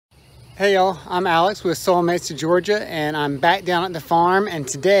Hey y'all, I'm Alex with Soulmates of Georgia, and I'm back down at the farm, and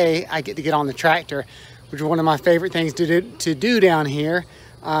today I get to get on the tractor, which is one of my favorite things to do down here.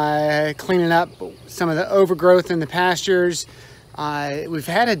 Cleaning up some of the overgrowth in the pastures. We've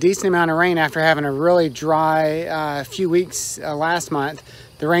had a decent amount of rain after having a really dry few weeks last month.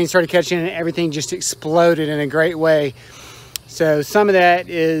 The rain started catching and everything just exploded in a great way. So some of that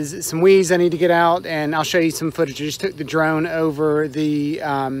is some weeds I need to get out, and I'll show you some footage. I just took the drone over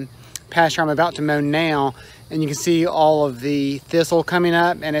the pasture I'm about to mow now, and you can see all of the thistle coming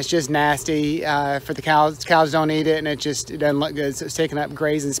up, and it's just nasty for the cows. Cows don't eat it, and it doesn't look good, so it's taking up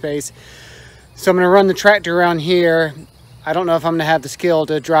grazing space. So I'm going to run the tractor around here. I don't know if I'm going to have the skill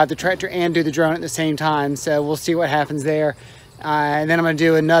to drive the tractor and do the drone at the same time, so we'll see what happens there. And then I'm going to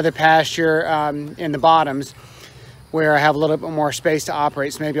do another pasture in the bottoms where I have a little bit more space to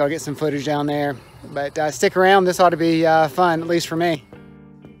operate, so maybe I'll get some footage down there. But stick around, this ought to be fun, at least for me.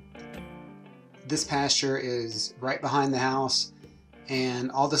 This pasture is right behind the house, and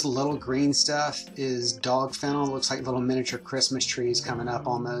all this little green stuff is dog fennel. It looks like little miniature Christmas trees coming up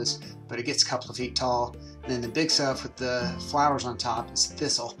almost, but it gets a couple of feet tall. And then the big stuff with the flowers on top is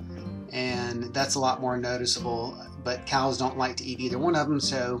thistle, and that's a lot more noticeable, but cows don't like to eat either one of them,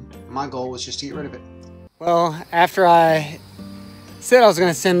 so my goal was just to get rid of it. Well, after I said I was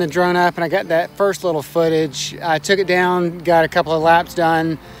going to send the drone up and I got that first little footage, I took it down, got a couple of laps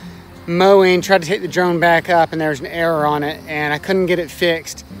done mowing, tried to take the drone back up, and there was an error on it and I couldn't get it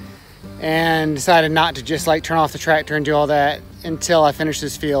fixed, and decided not to just like turn off the tractor and do all that until I finished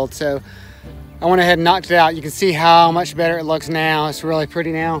this field. So I went ahead and knocked it out. You can see how much better it looks now. It's really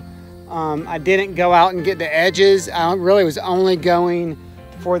pretty now. I didn't go out and get the edges. I really was only going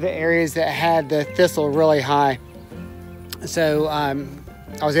for the areas that had the thistle really high. So I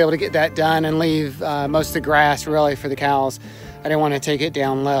was able to get that done and leave most of the grass really for the cows. I didn't want to take it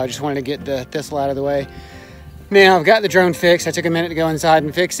down low. I just wanted to get the thistle out of the way. Now I've got the drone fixed. I took a minute to go inside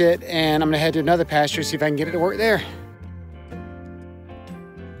and fix it, and I'm gonna head to another pasture, see if I can get it to work there.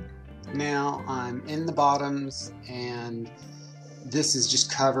 Now I'm in the bottoms, and this is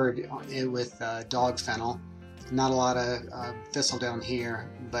just covered with dog fennel. Not a lot of thistle down here,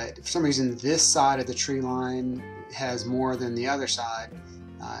 but for some reason this side of the tree line has more than the other side,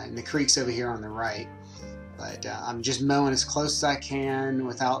 and the creek's over here on the right. But I'm just mowing as close as I can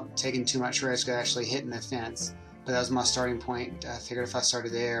without taking too much risk of actually hitting the fence. But that was my starting point. I figured if I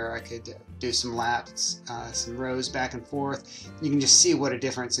started there, I could do some laps, some rows back and forth. You can just see what a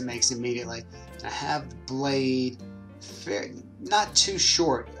difference it makes immediately. I have the blade not too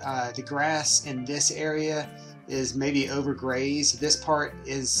short. The grass in this area is maybe overgrazed. This part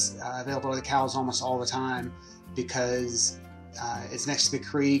is available to the cows almost all the time because it's next to the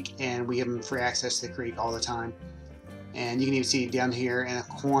creek, and we give them free access to the creek all the time. And you can even see down here in a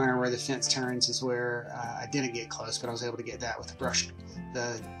corner where the fence turns is where I didn't get close, but I was able to get that with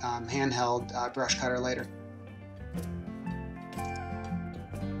the handheld brush cutter later.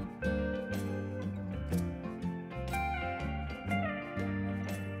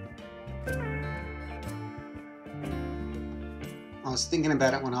 I was thinking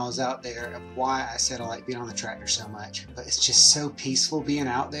about it when I was out there of why I said I like being on the tractor so much, but it's just so peaceful being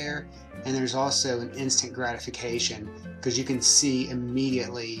out there, and there's also an instant gratification because you can see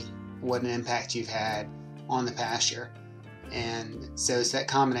immediately what an impact you've had on the pasture. And so it's that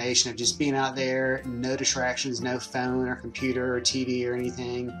combination of just being out there, no distractions, no phone or computer or TV or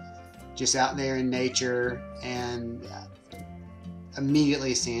anything, just out there in nature, and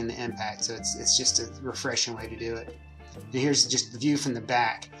immediately seeing the impact. So it's just a refreshing way to do it. And here's just the view from the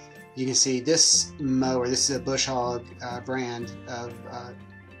back. You can see this mower. This is a Bush Hog brand of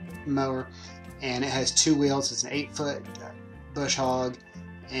mower, and it has two wheels. It's an 8-foot Bush Hog,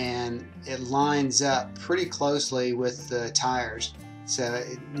 and it lines up pretty closely with the tires. So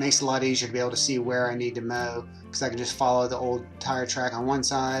it makes it a lot easier to be able to see where I need to mow, because I can just follow the old tire track on one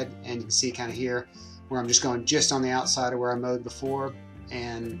side, and you can see kind of here where I'm just going just on the outside of where I mowed before,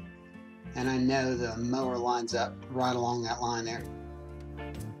 and I know the mower lines up right along that line there.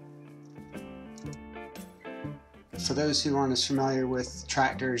 For those who aren't as familiar with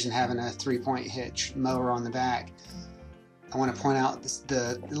tractors and having a 3-point hitch mower on the back, I want to point out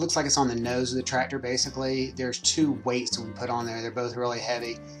it looks like it's on the nose of the tractor basically. There's two weights that we put on there. They're both really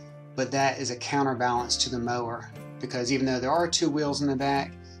heavy, but that is a counterbalance to the mower, because even though there are two wheels in the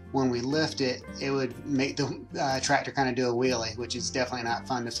back, when we lift it, it would make the tractor kind of do a wheelie, which is definitely not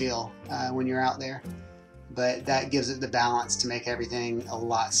fun to feel when you're out there. But that gives it the balance to make everything a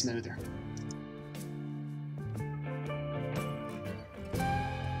lot smoother.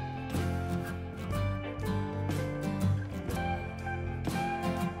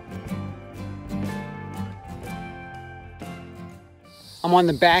 I'm on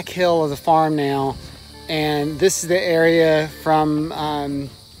the back hill of the farm now, and this is the area from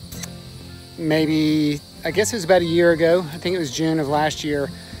maybe, I guess it was about a year ago. I think it was June of last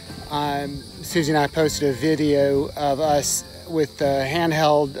year. Susie and I posted a video of us with the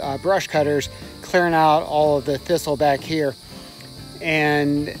handheld brush cutters clearing out all of the thistle back here,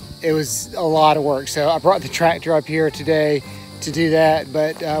 and it was a lot of work. So I brought the tractor up here today to do that,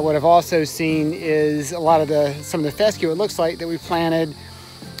 but what I've also seen is some of the fescue, it looks like, that we planted,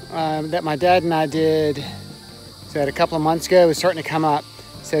 that my dad and I did a couple of months ago, is starting to come up.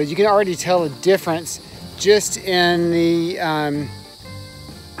 So you can already tell a difference just in the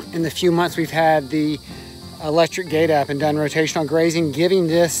few months we've had the electric gate up and done rotational grazing. Giving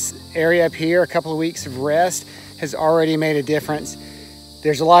this area up here a couple of weeks of rest has already made a difference.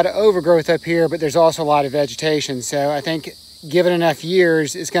 There's a lot of overgrowth up here, but there's also a lot of vegetation. So I think given enough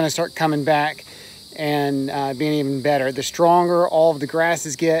years, it's going to start coming back and being even better. The stronger all of the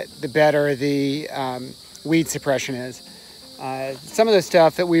grasses get, the better the weed suppression is. Some of the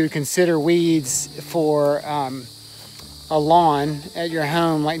stuff that we would consider weeds for a lawn at your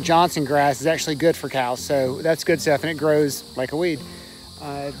home, like Johnson grass, is actually good for cows. So that's good stuff, and it grows like a weed.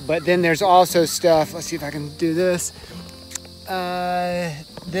 But then there's also stuff, let's see if I can do this.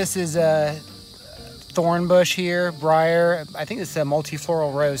 This is a thorn bush here, briar. I think it's a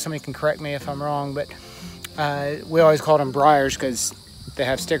multifloral rose. Somebody can correct me if I'm wrong, but we always called them briars because they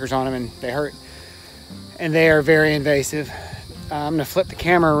have stickers on them and they hurt. And they are very invasive. I'm gonna flip the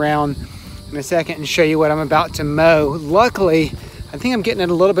camera around in a second and show you what I'm about to mow. Luckily, I think I'm getting it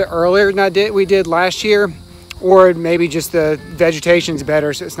a little bit earlier than we did last year, or maybe just the vegetation's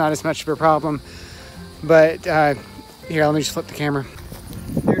better, so it's not as much of a problem. But here, let me just flip the camera.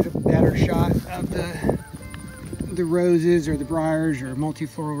 There's a better shot of the roses or the briars or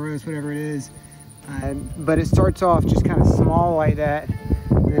multifloral rose, whatever it is. But it starts off just kind of small like that,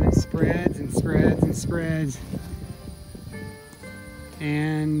 and then it spreads and spreads and spreads.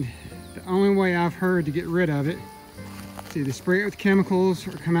 And the only way I've heard to get rid of it is either spray it with chemicals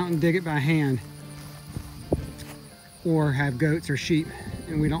or come out and dig it by hand, or have goats or sheep.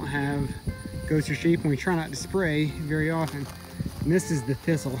 And we don't have goats or sheep, and we try not to spray very often. And this is the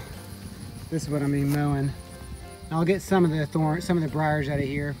thistle. This is what I mean mowing. I'll get some of the thorns, some of the briars out of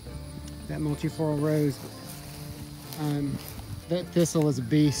here. That multifloral rose. That thistle is a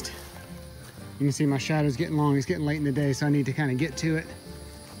beast. You can see my shadow's getting long. It's getting late in the day, so I need to kind of get to it.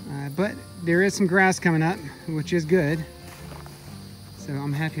 But there is some grass coming up, which is good. So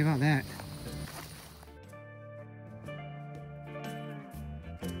I'm happy about that.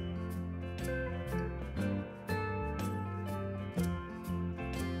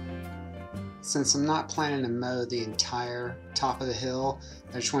 Since I'm not planning to mow the entire top of the hill,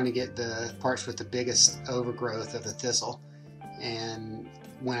 I just want to get the parts with the biggest overgrowth of the thistle. And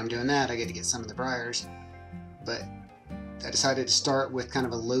when I'm doing that, I get to get some of the briars. But I decided to start with kind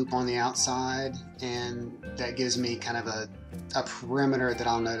of a loop on the outside, and that gives me kind of a perimeter that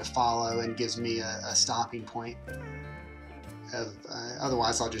I'll know to follow and gives me a stopping point.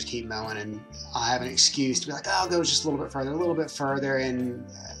 Otherwise, I'll just keep mowing and I'll have an excuse to be like, oh, I'll go just a little bit further, and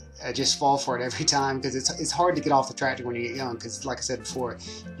I just fall for it every time because it's hard to get off the tractor when you get going, because like I said before,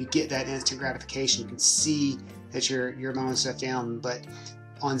 you get that instant gratification. You can see that you're mowing stuff down. But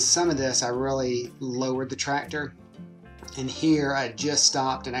on some of this, I really lowered the tractor, and here I just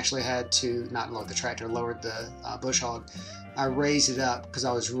stopped and actually had to not lower the tractor, lowered the bush hog. I raised it up because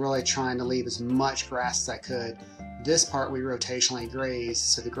I was really trying to leave as much grass as I could. This part we rotationally grazed,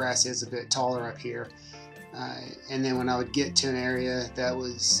 so the grass is a bit taller up here. And then when I would get to an area that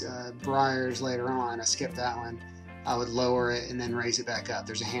was briars later on, I skipped that one. I would lower it and then raise it back up.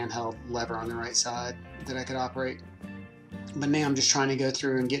 There's a handheld lever on the right side that I could operate. But now I'm just trying to go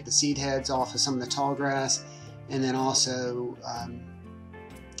through and get the seed heads off of some of the tall grass, and then also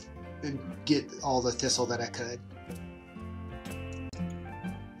get all the thistle that I could.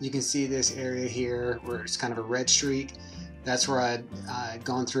 You can see this area here where it's kind of a red streak. That's where I'd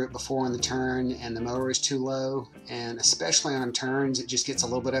gone through it before on the turn, and the mower is too low, and especially on turns it just gets a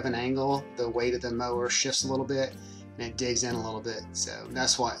little bit of an angle. The weight of the mower shifts a little bit and it digs in a little bit, so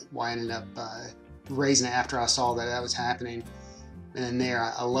that's why I ended up raising it after I saw that was happening. And then there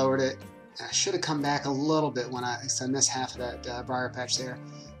I lowered it. I should have come back a little bit when I missed half of that briar patch there,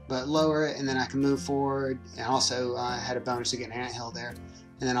 but lower it and then I can move forward. And also I had a bonus to get an anthill there.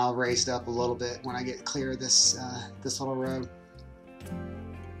 And then I'll raise it up a little bit when I get clear of this little row.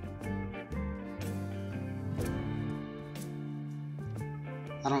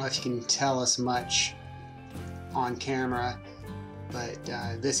 I don't know if you can tell us much on camera, but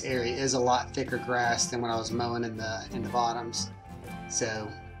this area is a lot thicker grass than when I was mowing in the bottoms. So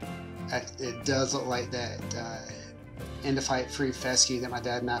it does look like that end-of-fight free fescue that my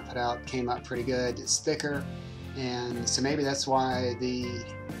dad and I put out came up pretty good. It's thicker, and so maybe that's why the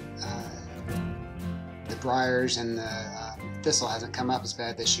briars and the thistle hasn't come up as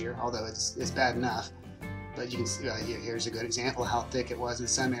bad this year, although it's bad enough. But you can see, here's a good example of how thick it was in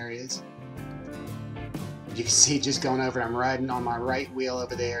some areas. You can see just going over, I'm riding on my right wheel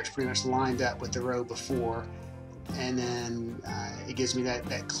over there. It's pretty much lined up with the row before, and then it gives me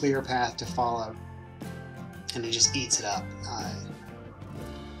that clear path to follow, and it just eats it up.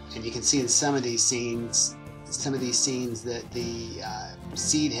 And you can see in some of these scenes that the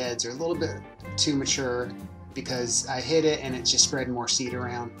seed heads are a little bit too mature because I hit it and it's just spreading more seed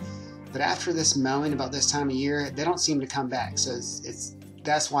around. But after this mowing, about this time of year, they don't seem to come back. So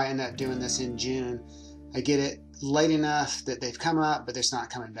that's why I end up doing this in June. I get it late enough that they've come up, but they're just not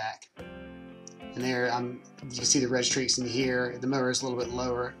coming back. And there, you can see the red streaks in here. The mower is a little bit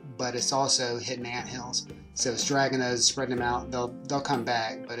lower, but it's also hitting ant hills. So it's dragging those, spreading them out. They'll come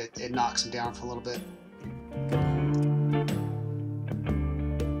back, but it knocks them down for a little bit.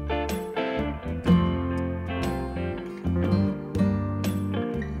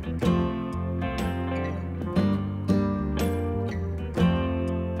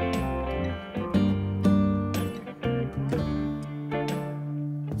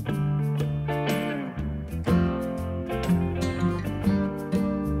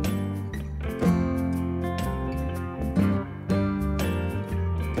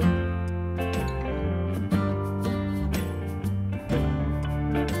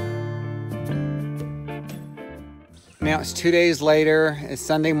 Now it's 2 days later. It's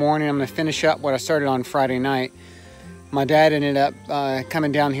Sunday morning. I'm going to finish up what I started on Friday night. My dad ended up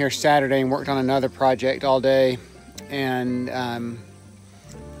coming down here Saturday and worked on another project all day, and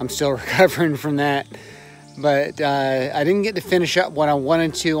I'm still recovering from that. But I didn't get to finish up what I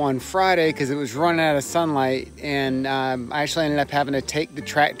wanted to on Friday because it was running out of sunlight, and I actually ended up having to take the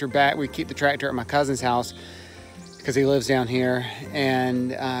tractor back. We keep the tractor at my cousin's house because he lives down here,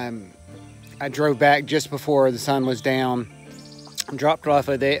 and I drove back just before the sun was down, dropped it off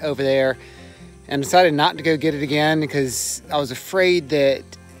over there, and decided not to go get it again because I was afraid that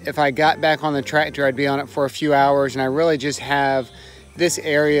if I got back on the tractor, I'd be on it for a few hours, and I really just have this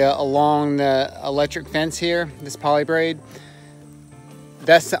area along the electric fence here, this poly braid.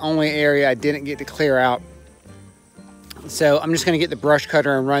 That's the only area I didn't get to clear out. So I'm just going to get the brush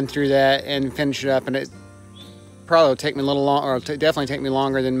cutter and run through that and finish it up, and it probably will take me a little long, or definitely take me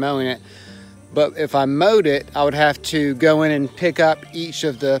longer than mowing it. But if I mowed it, I would have to go in and pick up each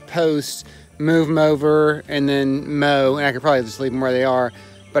of the posts, move them over, and then mow. And I could probably just leave them where they are.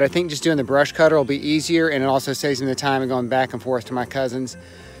 But I think just doing the brush cutter will be easier, and it also saves me the time of going back and forth to my cousin's.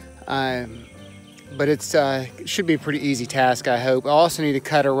 But it should be a pretty easy task, I hope. I also need to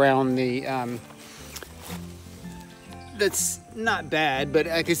cut around the, that's not bad, but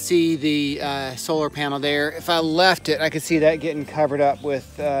I could see the solar panel there. If I left it, I could see that getting covered up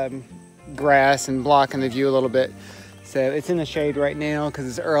with grass and blocking the view a little bit. So it's in the shade right now because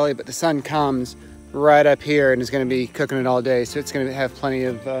it's early, but the sun comes right up here and is going to be cooking it all day, so it's going to have plenty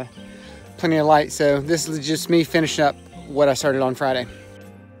of light. So this is just me finishing up what I started on Friday.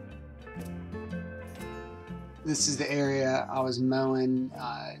 This is the area I was mowing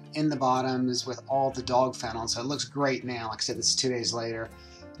in the bottoms with all the dog fennel, so it looks great now. Like I said, this is 2 days later.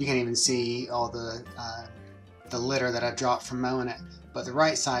 You can even see all the litter that I dropped from mowing it. But the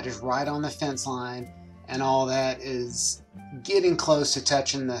right side is right on the fence line, and all that is getting close to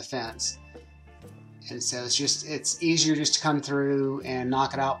touching the fence. And so it's easier just to come through and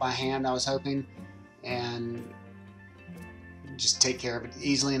knock it out by hand, I was hoping, and just take care of it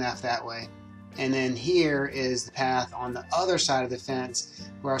easily enough that way. And then here is the path on the other side of the fence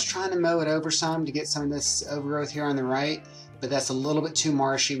where I was trying to mow it over some to get some of this overgrowth here on the right, but that's a little bit too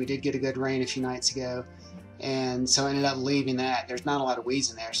marshy. We did get a good rain a few nights ago, and so I ended up leaving that. There's not a lot of weeds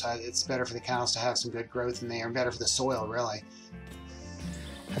in there, so it's better for the cows to have some good growth in there, and better for the soil, really.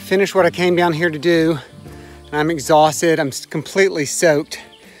 I finished what I came down here to do. I'm exhausted. I'm completely soaked.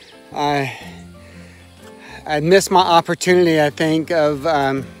 I missed my opportunity, I think,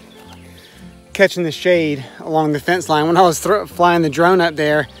 of catching the shade along the fence line. When I was flying the drone up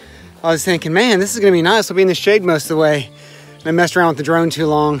there, I was thinking, man, this is going to be nice. I'll be in the shade most of the way. And I messed around with the drone too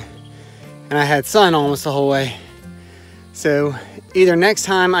long, and I had sun almost the whole way. So either next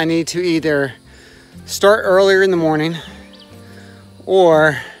time I need to either start earlier in the morning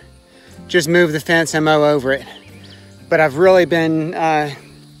or just move the fence and mow over it. But I've really been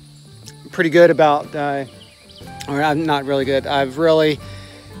pretty good about, or I'm not really good. I've really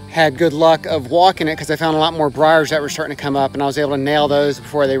had good luck of walking it because I found a lot more briars that were starting to come up, and I was able to nail those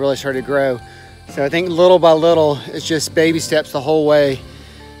before they really started to grow. So I think little by little, it's just baby steps the whole way,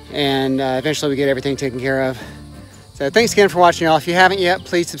 and eventually we get everything taken care of. So thanks again for watching, y'all. If you haven't yet,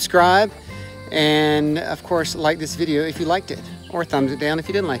 please subscribe, and of course like this video if you liked it, or thumbs it down if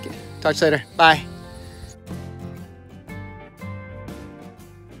you didn't like it. Talk to you later. Bye.